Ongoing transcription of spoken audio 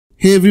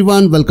Hey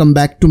everyone, welcome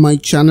back to my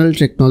channel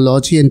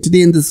Tricknology, and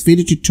today in this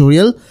video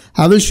tutorial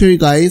I will show you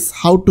guys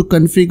how to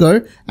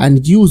configure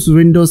and use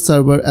Windows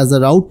Server as a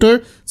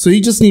router. So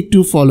you just need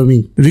to follow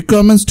me.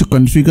 Requirements to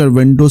configure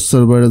Windows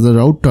Server as a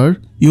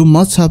router: you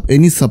must have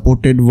any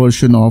supported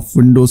version of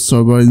Windows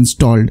Server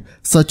installed,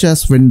 such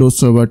as Windows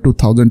Server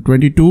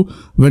 2022,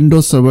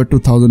 Windows Server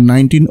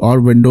 2019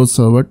 or Windows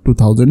Server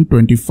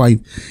 2025.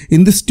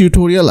 In this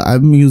tutorial I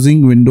am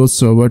using Windows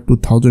Server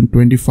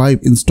 2025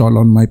 installed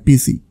on my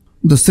PC.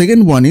 The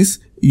second one is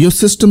your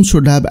system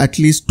should have at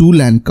least two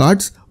LAN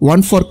cards,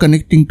 one for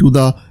connecting to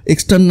the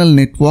external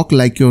network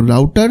like your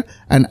router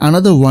and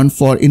another one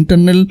for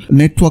internal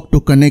network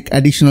to connect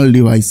additional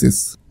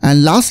devices.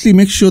 And lastly,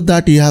 make sure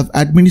that you have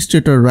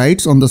administrator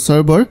rights on the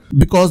server,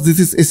 because this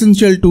is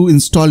essential to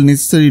install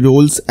necessary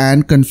roles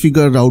and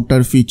configure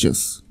router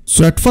features.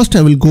 So at first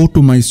I will go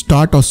to my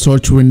start or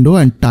search window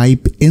and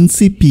type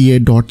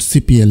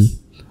ncpa.cpl.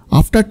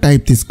 After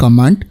type this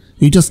command,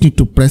 you just need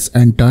to press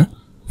enter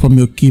from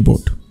your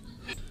keyboard,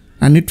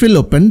 and it will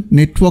open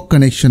network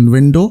connection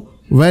window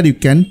where you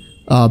can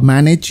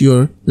manage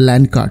your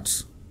LAN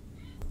cards.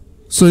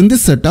 So in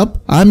this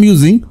setup I am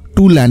using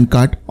two LAN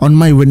card on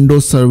my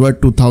Windows Server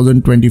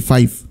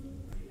 2025.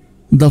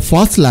 The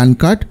first LAN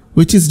card,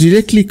 which is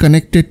directly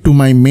connected to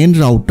my main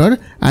router,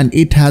 and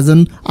it has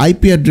an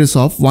IP address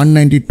of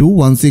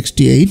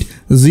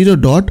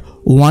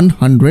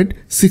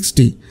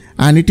 192.168.0.160,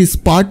 and it is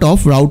part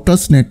of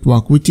router's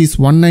network, which is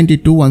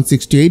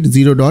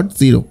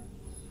 192.168.0.0.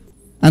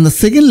 And the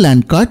second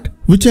LAN card,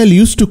 which I'll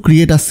use to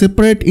create a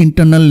separate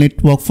internal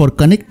network for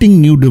connecting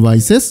new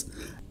devices.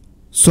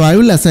 So I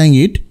will assign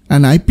it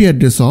an IP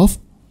address of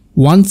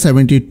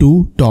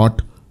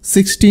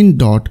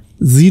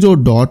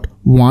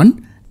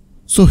 172.16.0.1.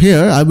 So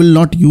here I will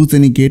not use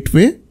any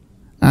gateway,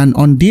 and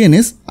on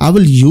DNS I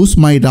will use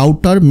my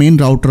main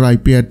router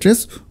IP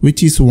address,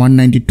 which is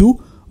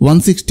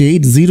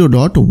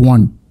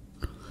 192.168.0.1.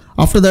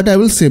 After that I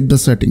will save the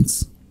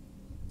settings.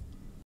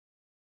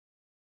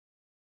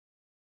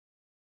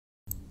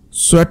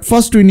 So at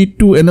first we need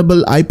to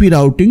enable IP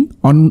routing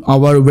on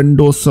our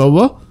Windows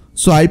Server.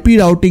 So IP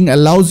routing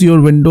allows your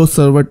Windows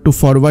Server to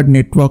forward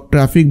network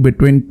traffic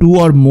between two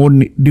or more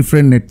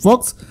different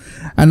networks,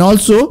 and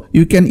also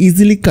you can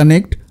easily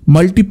connect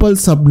multiple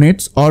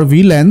subnets or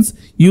VLANs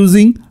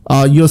using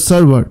your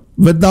server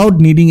without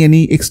needing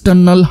any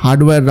external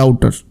hardware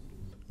router.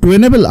 To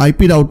enable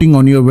IP routing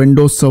on your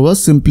Windows Server,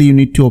 simply you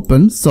need to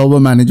open Server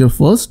Manager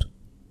first.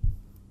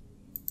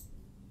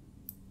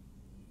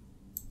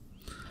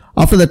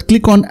 After that,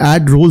 click on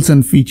Add Roles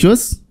and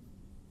Features.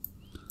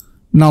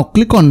 Now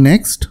click on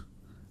Next.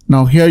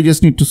 Now here you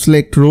just need to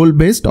select role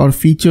based or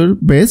feature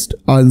based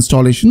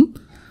installation.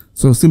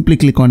 So simply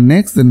click on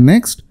Next, then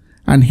Next.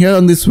 And here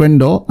on this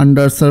window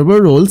under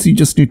Server Roles, you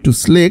just need to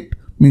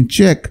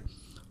check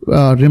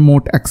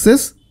Remote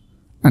Access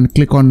and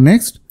click on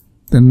Next,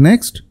 then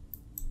Next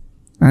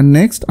and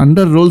Next.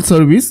 Under Role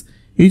Service,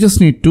 you just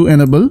need to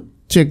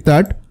check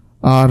that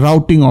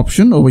routing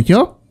option over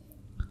here.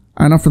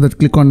 And after that,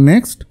 click on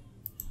Next,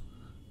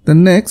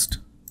 then Next,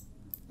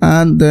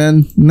 and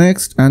then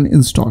Next and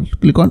Install.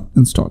 Click on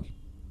Install.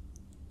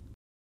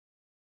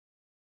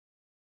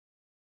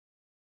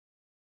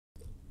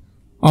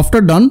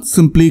 After done,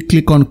 simply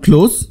click on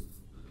Close.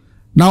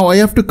 Now I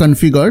have to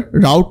configure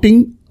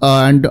routing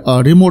and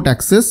remote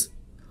access.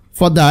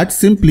 For that,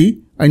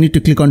 simply I need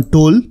to click on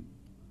Tool.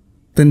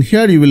 Then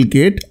here you will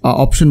get an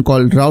option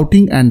called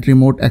Routing and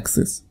Remote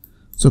Access.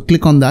 So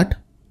click on that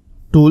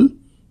tool.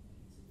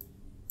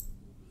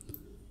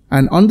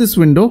 And on this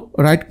window,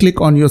 right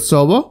click on your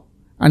server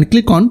and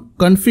click on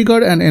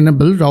Configure and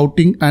Enable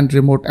Routing and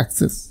Remote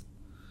Access.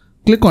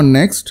 Click on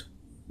Next,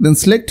 then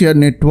select your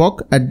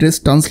network address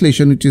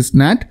translation, which is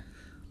NAT.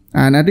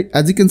 And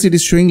as you can see, it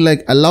is showing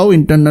like allow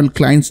internal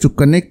clients to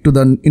connect to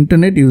the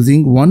internet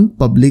using one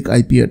public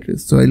IP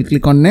address. So I'll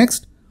click on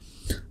Next.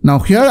 Now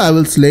here I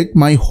will select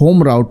my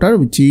home router,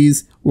 which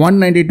is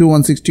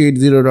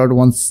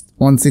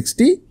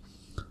 192.168.0.160.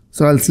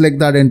 So I'll select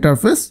that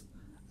interface.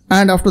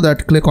 And after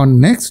that, click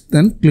on Next,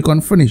 then click on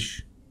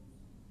Finish.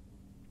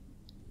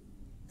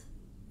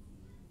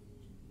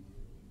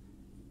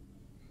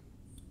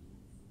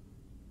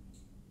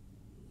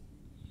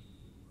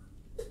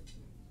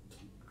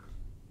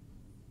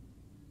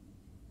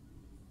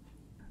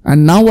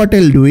 And now what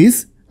I'll do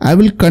is, I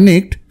will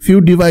connect few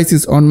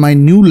devices on my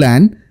new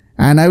LAN,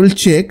 and I will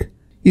check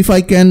if I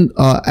can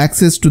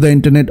access to the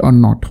internet or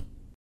not.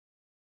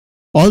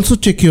 Also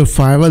check your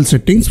firewall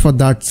settings. For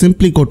that,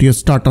 simply go to your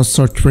Start or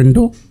Search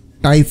window,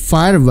 type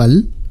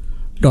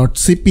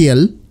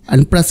firewall.cpl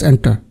and press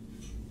enter.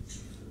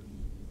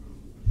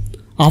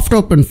 After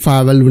open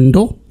firewall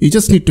window, you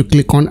just need to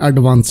click on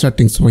Advanced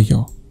Settings over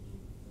here.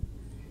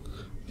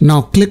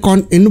 Now click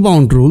on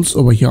Inbound Rules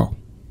over here.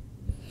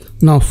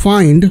 Now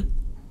find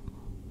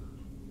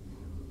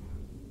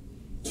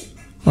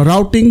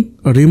Routing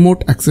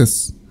Remote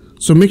Access.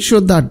 So make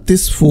sure that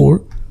these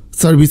four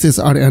services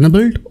are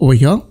enabled over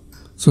here.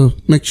 So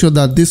make sure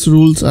that these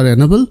rules are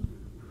enabled: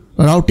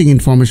 routing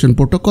information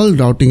protocol,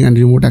 routing and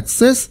remote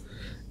access,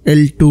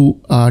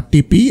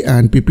 L2TP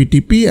and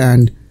PPTP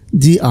and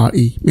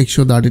GRE. Make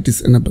sure that it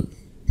is enabled.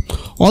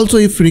 Also,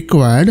 if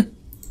required,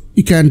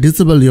 you can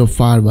disable your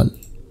firewall.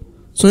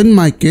 So in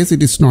my case,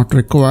 it is not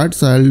required,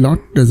 so I will not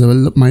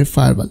disable my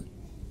firewall.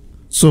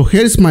 So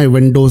here is my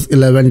Windows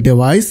 11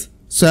 device.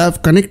 So I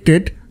have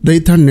connected the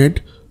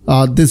Ethernet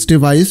this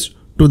device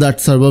to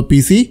that server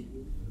PC.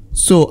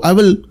 So I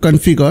will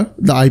configure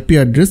the IP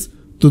address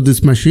to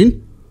this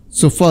machine.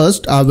 So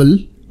first I will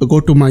go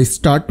to my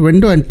start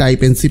window and type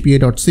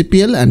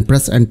ncpa.cpl and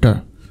press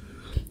enter.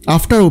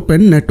 After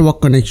open network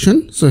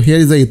connection, so here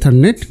is the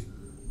Ethernet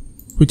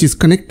which is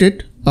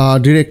connected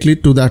directly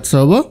to that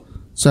server.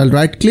 So I'll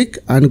right click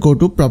and go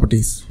to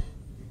properties.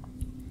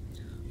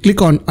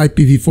 Click on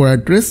IPv4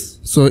 address.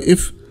 So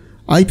if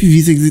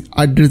IPv6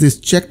 address is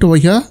checked over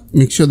here,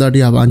 make sure that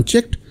you have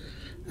unchecked.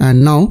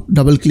 And now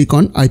double click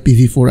on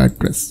IPv4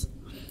 address.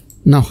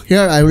 Now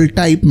here I will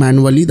type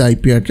manually the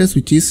IP address,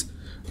 which is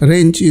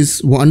range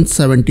is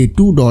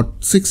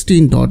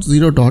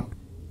 172.16.0.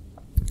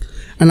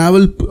 And I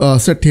will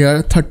set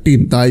here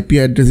 13. The IP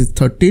address is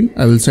 13.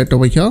 I will set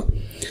over here.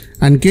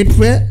 And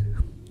gateway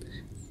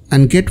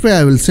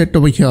I will set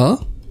over here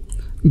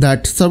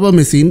that server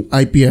machine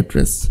IP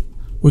address,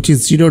 which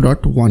is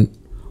 0.1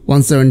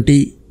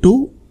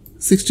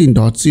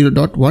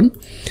 172.16.0.1,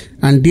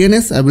 and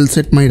DNS I will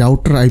set my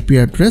router IP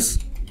address.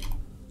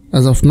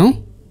 As of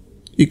now,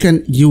 you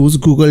can use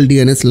Google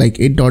DNS like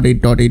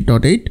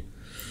 8.8.8.8.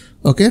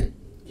 Okay.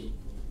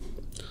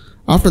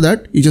 After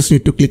that, you just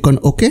need to click on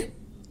OK.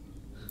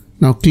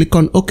 Now click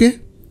on OK.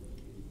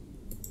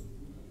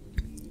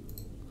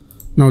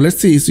 Now let's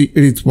see if it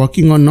is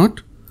working or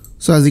not.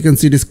 So as you can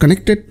see, it is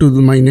connected to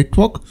my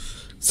network.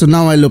 So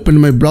now I'll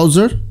open my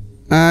browser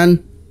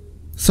and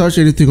search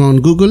anything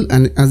on Google,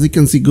 and as you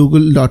can see,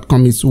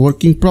 google.com is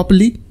working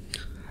properly.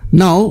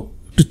 Now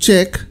to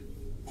check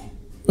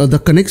the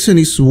connection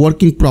is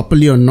working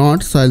properly or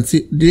not, so I'll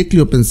directly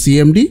open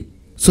CMD.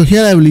 So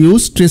here I will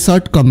use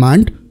traceroute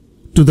command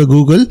to the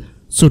Google.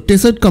 So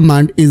traceroute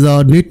command is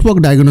a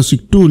network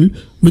diagnostic tool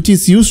which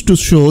is used to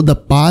show the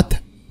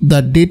path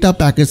that data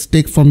packets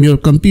take from your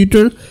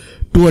computer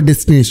to a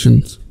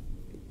destination,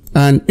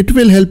 and it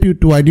will help you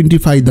to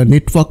identify the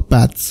network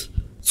paths.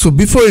 So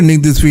before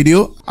ending this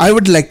video, I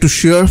would like to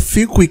share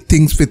few quick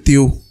things with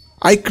you.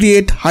 I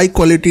create high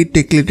quality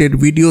tech related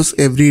videos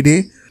every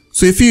day.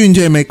 So if you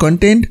enjoy my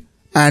content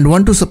and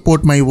want to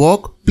support my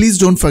work, please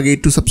don't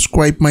forget to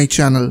subscribe my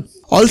channel.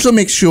 Also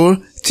make sure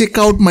check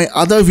out my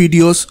other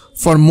videos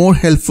for more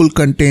helpful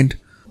content.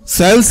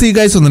 So I will see you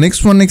guys on the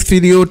next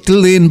video.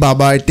 Till then, bye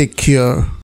bye, take care.